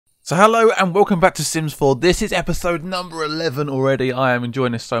So hello and welcome back to Sims 4. This is episode number 11 already. I am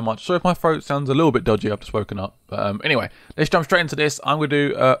enjoying this so much. Sorry if my throat sounds a little bit dodgy, I've just woken up. But anyway, let's jump straight into this. I'm going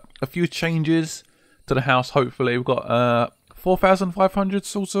to do a few changes to the house, hopefully. We've got 4,500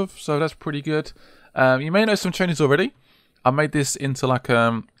 sort of, so that's pretty good. You may know some changes already. I made this into like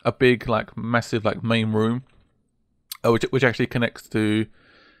a big, like massive like main room, which actually connects to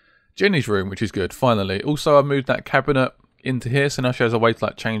Jenny's room, which is good, finally. Also, I moved that cabinet into here, so now she has a way to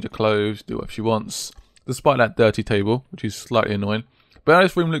like change her clothes, do what she wants, despite that dirty table, which is slightly annoying. But now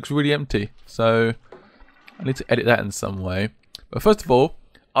this room looks really empty, so I need to edit that in some way. But first of all,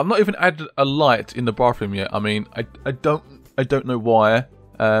 I've not even added a light in the bathroom yet. I mean, I don't know why.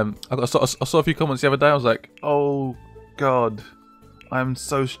 I saw a few comments the other day. I was like, oh god, I'm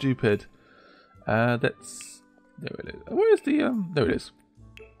so stupid. There it is. Where is the there it is.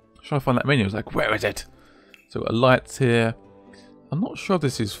 Trying to find that menu. I was like, where is it? So we've got lights here. I'm not sure if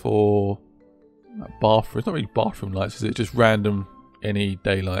this is for bathroom. It's not really bathroom lights, is it? Just random any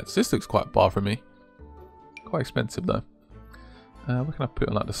day lights. This looks quite bathroomy. Quite expensive though. What can I put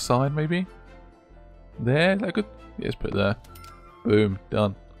on like the side maybe? There, is that good? Yeah, let's put it there. Boom,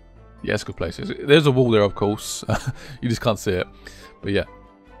 done. Yeah, it's a good place. There's a wall there, of course. You just can't see it. But yeah,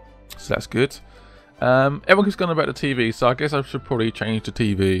 so that's good. Everyone keeps going about the TV, so I guess I should probably change the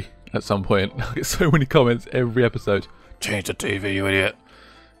TV at some point. I get so many comments every episode. Change the TV, you idiot.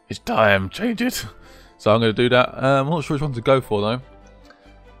 It's time, change it. So I'm going to do that. I'm not sure which one to go for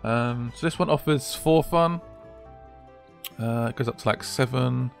though. So this one offers 4 fun. It goes up to like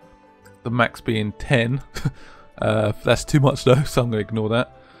 7. The max being 10. That's too much though, so I'm going to ignore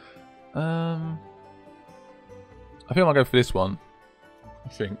that. I think I might go for this one. I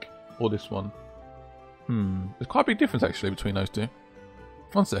think. Or this one. There's quite a big difference actually between those two.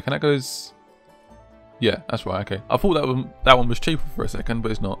 One second, that goes... Yeah, that's right, okay. I thought that one was cheaper for a second, but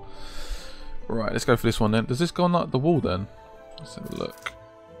it's not. Right, let's go for this one then. Does this go on like the wall then? Let's have a look.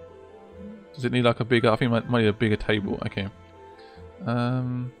 Does it need like a bigger... I think it might need a bigger table, okay.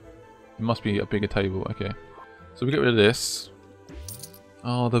 It must be a bigger table, okay. So we get rid of this.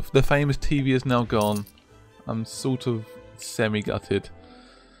 Oh, the famous TV is now gone. I'm sort of semi-gutted.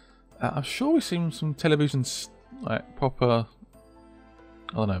 I'm sure we've seen some televisions like proper...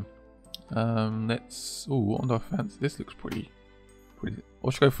 I don't know. Let's... Oh, what do I fancy? This looks pretty... Or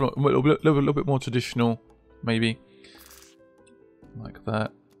should I go for a little bit more traditional, maybe. Like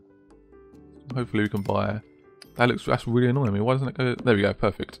that. Hopefully we can buy... That's really annoying me. Why doesn't it go... There we go,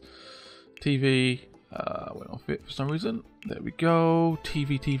 perfect. TV... went off it for some reason. There we go.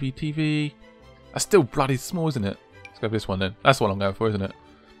 TV. That's still bloody small, isn't it? Let's go for this one then. That's the one I'm going for, isn't it?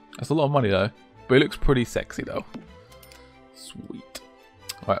 That's a lot of money though. But it looks pretty sexy though. Sweet.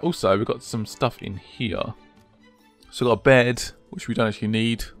 Right, also we've got some stuff in here. So we've got a bed, which we don't actually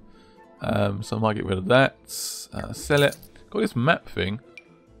need. So I might get rid of that. Sell it. Got this map thing.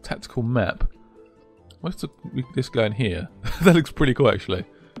 Tactical map. What's this guy in here? That looks pretty cool actually.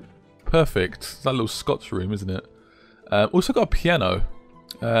 Perfect. It's that little Scots room, isn't it? Also got a piano.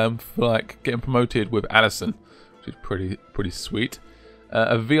 For like getting promoted with Alison, which is pretty sweet.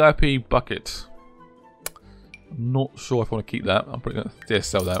 A VIP bucket. I'm not sure if I want to keep that. I'm probably going to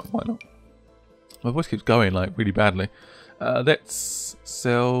sell that. Why not? My voice keeps going like really badly. Let's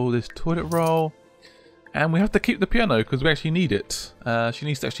sell this toilet roll. And we have to keep the piano because we actually need it. She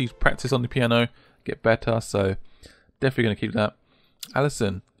needs to actually practice on the piano, get better. So definitely going to keep that.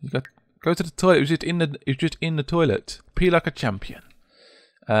 Alison, you got go to the toilet. It was just in the toilet. Pee like a champion.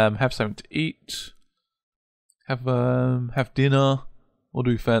 Have something to eat. Have dinner. What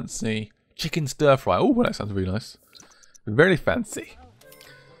do we fancy? Chicken stir fry. Oh, well, that sounds really nice. Very fancy.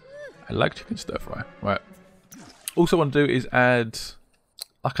 I like chicken stir fry. Right. Also, what I want to do is add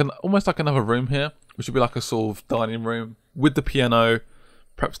almost like another room here, which would be like a sort of dining room with the piano,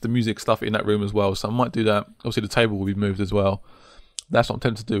 perhaps the music stuff in that room as well. So I might do that. Obviously, the table will be moved as well. That's what I'm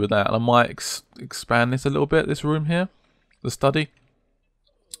tempted to do with that. And I might expand this a little bit. This room here, the study.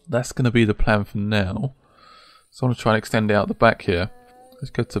 That's going to be the plan for now. So I want to try and extend it out the back here. Let's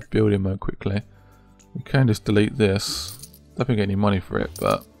go to building mode quickly. We can just delete this. Don't think we get any money for it,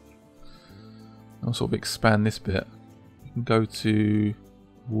 but I'll sort of expand this bit. We can go to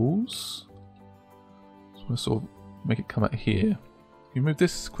walls. So we'll sort of make it come out here. Can you move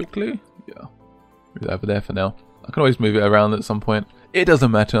this quickly? Yeah. Move it over there for now. I can always move it around at some point. It doesn't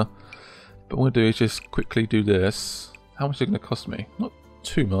matter. But what I'm going to do is just quickly do this. How much is it going to cost me? Not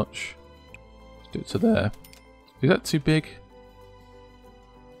too much. Let's do it to there. Is that too big?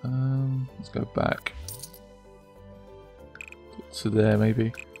 Let's go back to there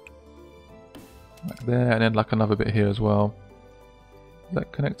maybe. Like there, and then like another bit here as well. Does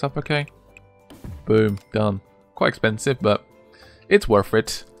that connect up okay? Boom, done. Quite expensive, but it's worth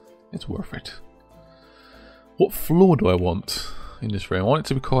it. It's worth it. What floor do I want in this room? I want it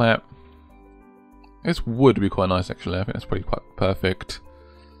to be quite... This wood would be quite nice, actually. I think that's probably quite perfect.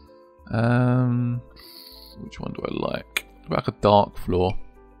 Which one do I like? Like a dark floor.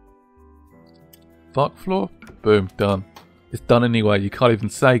 Dark floor? Boom, done. It's done anyway. You can't even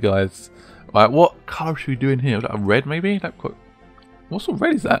say, guys. Right, what colour should we do in here? Like a red, maybe? Like, what sort of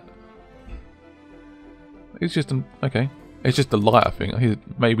red is that? It's just an... Okay. It's just a light, I think.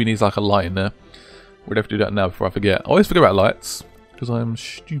 Maybe needs like a light in there. We'd have to do that now before I forget. I always forget about lights, because I am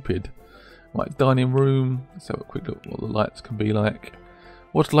stupid. Right, dining room. Let's have a quick look what the lights can be like.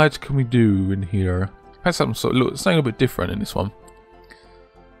 What lights can we do in here? Has something sort of something a bit different in this one.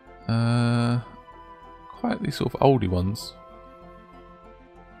 Quite these sort of oldie ones.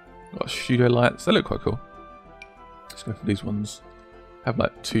 Got studio lights. They look quite cool. Let's go for these ones. Have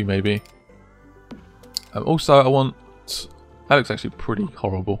like 2 maybe. Also, I want... That looks actually pretty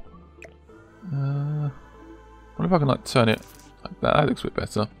horrible. I wonder if I can like turn it like that. That looks a bit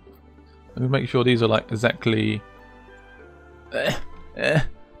better. Let me make sure these are like exactly... Try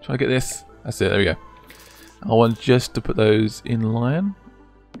to get this. That's it, there we go. I want just to put those in line.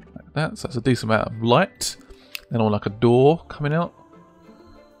 Like that, so that's a decent amount of light. Then I want like a door coming out.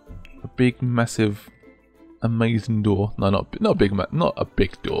 A big, massive, amazing door. No, not a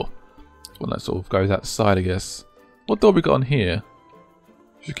big door. One that sort of goes outside, I guess. What door we got on here?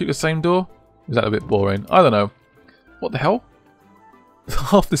 Should we keep the same door? Is that a bit boring? I don't know. What the hell?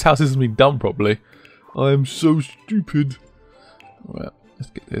 Half this house hasn't been done properly. I am so stupid. Right,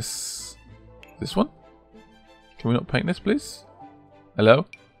 let's get this. This one? Can we not paint this, please? Hello?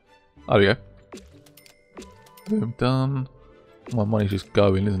 Oh, there we go. Boom, done. My money's just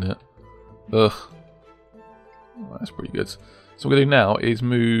going, isn't it? Ugh. Oh, that's pretty good. So what we're going to do now is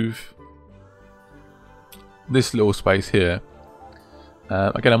move this little space here.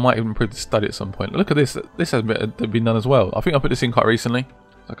 Again, I might even improve the study at some point. Look at this. This has been done as well. I think I put this in quite recently.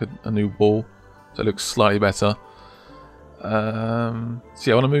 It's like a new wall. So it looks slightly better. So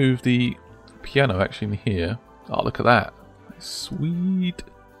yeah, I want to move the piano actually in here. Oh, look at that. Sweet.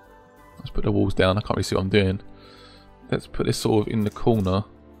 Let's put the walls down. I can't really see what I'm doing. Let's put this sort of in the corner.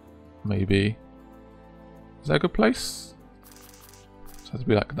 Maybe. Is that a good place? So it has to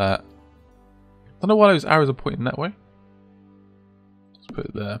be like that. I don't know why those arrows are pointing that way. Let's put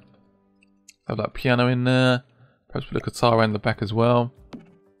it there. Have that piano in there. Perhaps put a guitar around the back as well.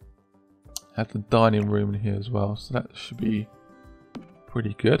 Have the dining room in here as well. So that should be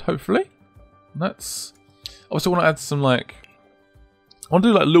pretty good, hopefully. And that's... I also want to add some like... I want to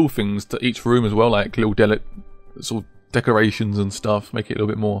do like little things to each room as well, like little sort of decorations and stuff. Make it a little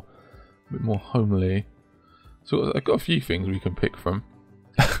bit more homely. So I've got a few things we can pick from.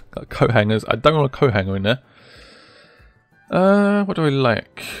 Got coat hangers. I don't want a coat hanger in there. What do I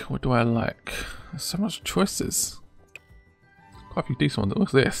like? What do I like? There's so much choices. Quite a few decent ones.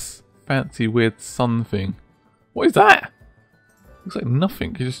 What's this? Fancy weird sun thing. What is that? Looks like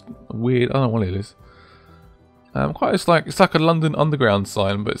nothing. It's just weird. I don't know what it is. It's like a London Underground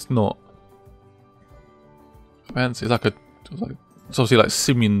sign, but it's not. Fancy. It's obviously like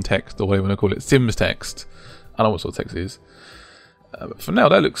Simian text or whatever you want to call it. Sims text. I don't know what sort of text it is. But for now,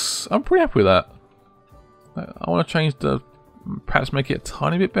 that looks... I'm pretty happy with that. I want to change perhaps make it a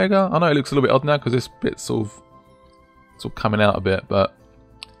tiny bit bigger. I know it looks a little bit odd now because this bit's sort of coming out a bit, but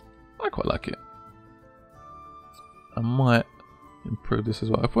I quite like it. I might improve this as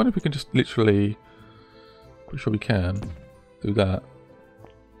well. I wonder if we can just literally... Pretty sure we can do that.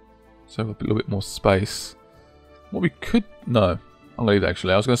 So have a little bit more space. What we could... No. I'm going to leave it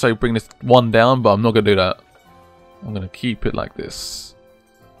actually. I was going to say bring this one down, but I'm not going to do that. I'm going to keep it like this.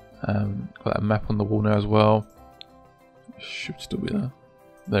 Got that map on the wall now as well. It should still be there.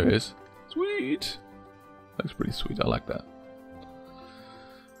 There it is. Sweet. Looks pretty sweet. I like that.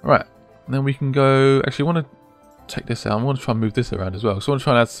 Alright. Then we can go... Actually, I want to take this out. I want to try and move this around as well. So I want to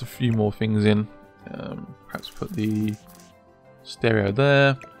try and add a few more things in. Perhaps put the stereo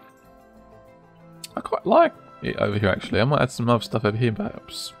there. I quite like it over here actually. I might add some other stuff over here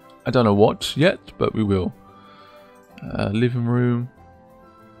perhaps. I don't know what yet, but we will. Living room.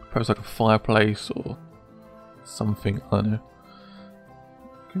 Perhaps like a fireplace or something. I don't know.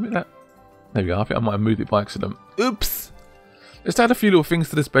 Can we make that? There we go. I think I might have moved it by accident. Oops! Let's add a few little things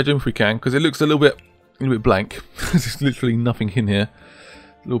to this bedroom if we can, because it looks a little bit blank. There's literally nothing in here.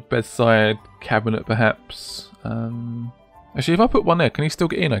 Little bedside cabinet perhaps. Actually, if I put one there, can he still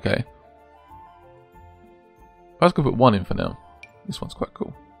get in okay? I was going to put one in for now. This one's quite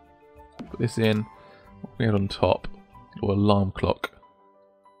cool. Put this in. What we had on top? Little alarm clock.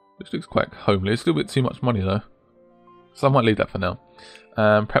 This looks quite homely. It's a little bit too much money though. So I might leave that for now.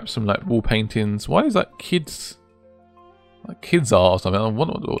 Perhaps some like wall paintings. Why is that kids? Like kids art or something. I don't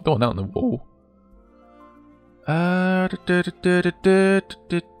want that on the wall.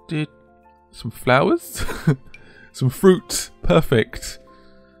 Some flowers. Some fruit. Perfect.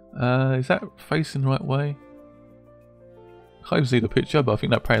 Is that facing the right way? I can't even see the picture, but I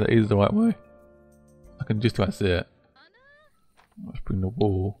think that is the right way. I can just about see it. Let's bring the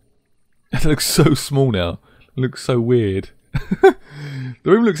wall. It looks so small now. It looks so weird. The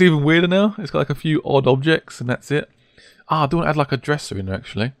room looks even weirder now. It's got like a few odd objects and that's it. Ah, I do want to add like a dresser in there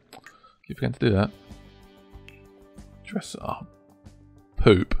actually. Keep forgetting to do that. Dresser. Oh,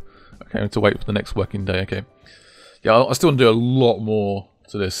 poop. Okay, I have to wait for the next working day. Okay. Yeah, I still want to do a lot more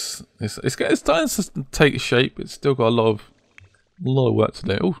to this. It's starting to take shape. It's still got a lot of work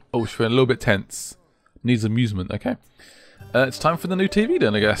to do. Oh, she's feeling a little bit tense. Needs amusement. Okay. It's time for the new TV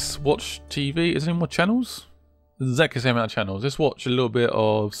then, I guess. Watch TV. Is there any more channels? There's exactly the same amount of channels. Let's watch a little bit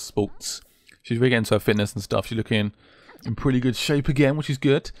of sports. She's really getting into her fitness and stuff. She's looking in pretty good shape again, which is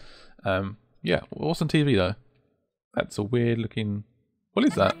good. Yeah, what's on TV though? That's a weird looking... What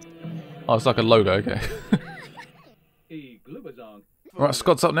is that? Oh, it's like a logo, okay. Right,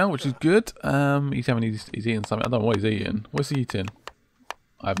 Scott's up now, which is good. He's eating something. I don't know what he's eating. What's he eating?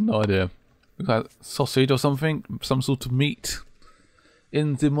 I have no idea. Looks like sausage or something. Some sort of meat.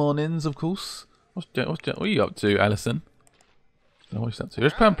 In the mornings, of course. What are you up to, Alison? I don't know what she's up to.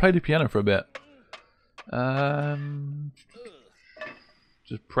 Let's play the piano for a bit.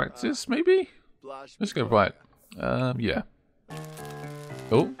 Just practice, maybe? Let's go right. Yeah.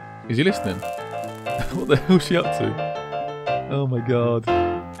 Oh, is he listening? What the hell is she up to? Oh my god.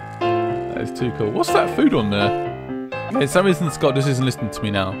 That is too cool. What's that food on there? Yeah, for some reason Scott just isn't listening to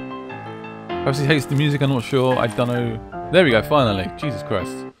me now. Perhaps he hates the music, I'm not sure. I don't know. There we go, finally. Jesus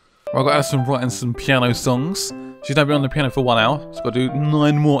Christ. Right, I've got Alison writing some piano songs. She's now been on the piano for 1 hour. She's got to do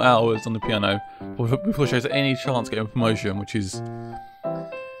 9 more hours on the piano before she has any chance of getting promotion, which is...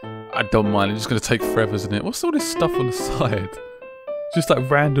 I don't mind, it's just going to take forever, isn't it? What's all this stuff on the side? Just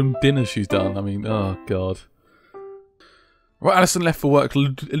like random dinners she's done. I mean, oh god. Right, Alison left for work a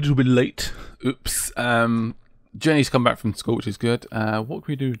little bit late. Oops. Jenny's come back from school, which is good. What can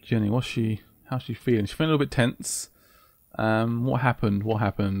we do with Jenny? How's she feeling? She's feeling a little bit tense. What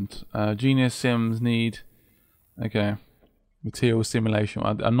happened? Genius Sims need... Okay. Material simulation.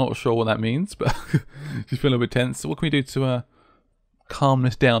 I'm not sure what that means, but she's feeling a little bit tense. So what can we do to calm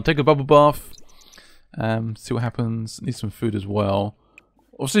this down? Take a bubble bath. See what happens. Need some food as well.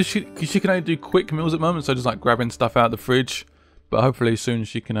 Obviously, she can only do quick meals at the moment, so just like grabbing stuff out of the fridge. But hopefully soon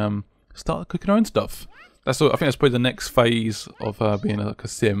she can start cooking her own stuff. That's all. I think that's probably the next phase of her being like a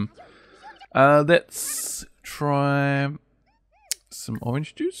sim. Let's try some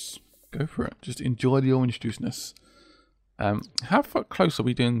orange juice. Go for it. Just enjoy the orange juiceness. How far close are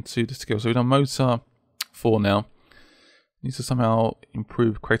we doing to the skill? So we've done motor 4 now. Needs to somehow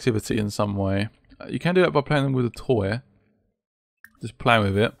improve creativity in some way. You can do that by playing with a toy. Just play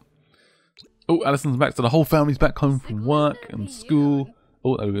with it. Oh, Alison's back. So the whole family's back home from work and school.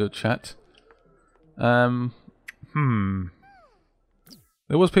 Oh, there we go. Chat. There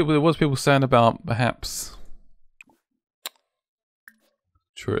was people saying about perhaps.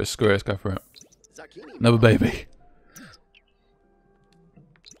 Sure, screw it. Let's go for it. Another baby.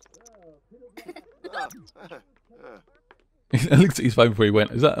 I looked at his phone before he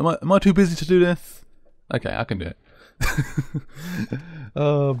went. Am I too busy to do this? Okay, I can do it.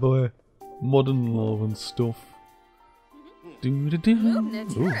 Oh boy, modern love and stuff. Ooh,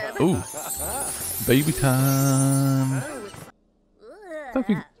 baby time. I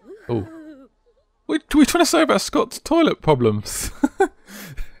think. Oh, what are we trying to say about Scott's toilet problems?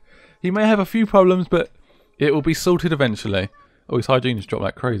 He may have a few problems, but it will be sorted eventually. Oh, his hygiene just dropped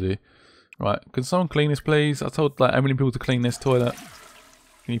like crazy. Right, can someone clean this, please? I told like how many people to clean this toilet.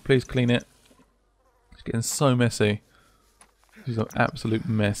 Can you please clean it? It's getting so messy. This is an absolute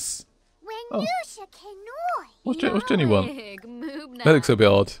mess. Oh. What's Jenny want? That looks a bit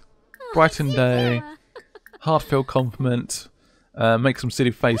odd. Brighten day, heartfelt compliment, make some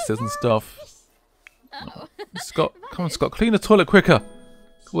silly faces and stuff. Oh. Scott, come on, Scott, clean the toilet quicker.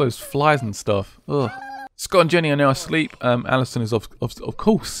 All those flies and stuff. Ugh. Scott and Jenny are now asleep. Alison is of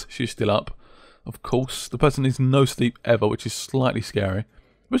course she's still up. Of course, the person needs no sleep ever, which is slightly scary.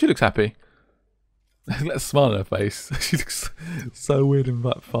 But she looks happy. That smile on her face. She looks so weird and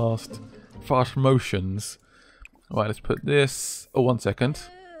like fast motions. Right, let's put this. Oh, 1 second.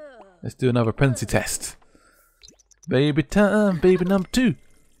 Let's do another pregnancy test. Baby time, baby number 2.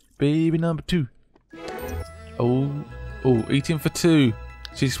 Baby number 2. Oh, eating for 2.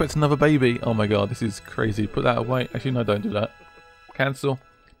 She's expecting another baby. Oh my god, this is crazy. Put that away. Actually, no, don't do that. Cancel.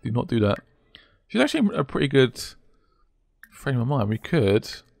 Do not do that. She's actually a pretty good frame of mind. We could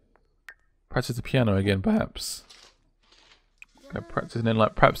practice the piano again, perhaps. Okay, practice and then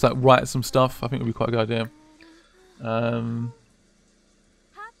like perhaps like write some stuff. I think it would be quite a good idea.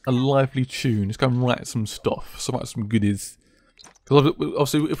 A lively tune. Let's go and write some stuff. So write some goodies. Because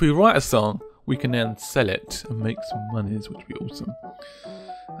obviously, if we write a song, we can then sell it and make some monies, which would be awesome.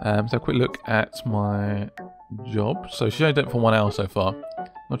 So a quick look at my job. So she's only done it for 1 hour so far.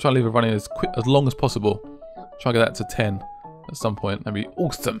 I'm trying to leave it running as long as possible. Try to get that to 10 at some point. That'd be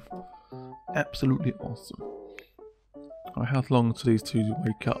awesome. Absolutely awesome. Right, how long till these two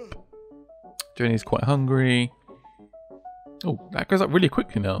wake up? Jenny's quite hungry. Oh, that goes up really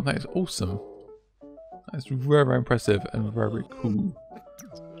quickly now. That is awesome. That's very, very impressive and very cool.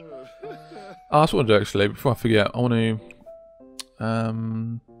 That's what I want to do actually. Before I forget, I want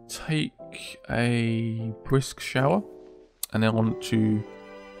to take a brisk shower, and then I want to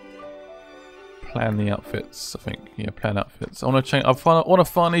plan the outfits. I think, yeah, plan outfits. I want to change. I want to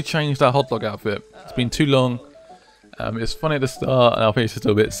finally change that hot dog outfit. It's been too long. It's funny at the start, and I think it's just a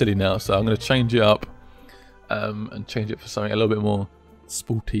little bit silly now. So I'm going to change it up and change it for something a little bit more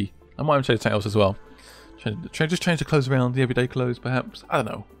sporty. I might even change something else as well. Just change the clothes around, the everyday clothes, perhaps. I don't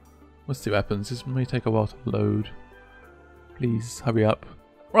know. Let's see what happens. This may take a while to load. Please hurry up.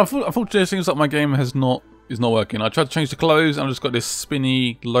 Well, unfortunately, it seems like my game is not working. I tried to change the clothes, and I've just got this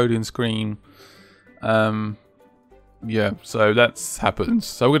spinny loading screen. Yeah, so that's happened.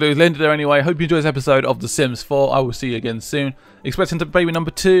 So we're going to end it there anyway. Hope you enjoyed this episode of The Sims 4. I will see you again soon. Expecting to baby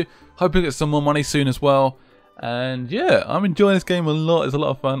number 2. Hope you get some more money soon as well. And yeah, I'm enjoying this game a lot. It's a lot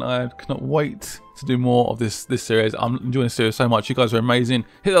of fun. I cannot wait to do more of this series. I'm enjoying this series so much. You guys are amazing.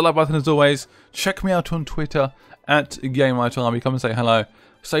 Hit that like button as always. Check me out on Twitter at GameRightArmy. Come and say hello.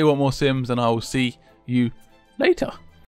 Say you want more Sims, and I will see you later.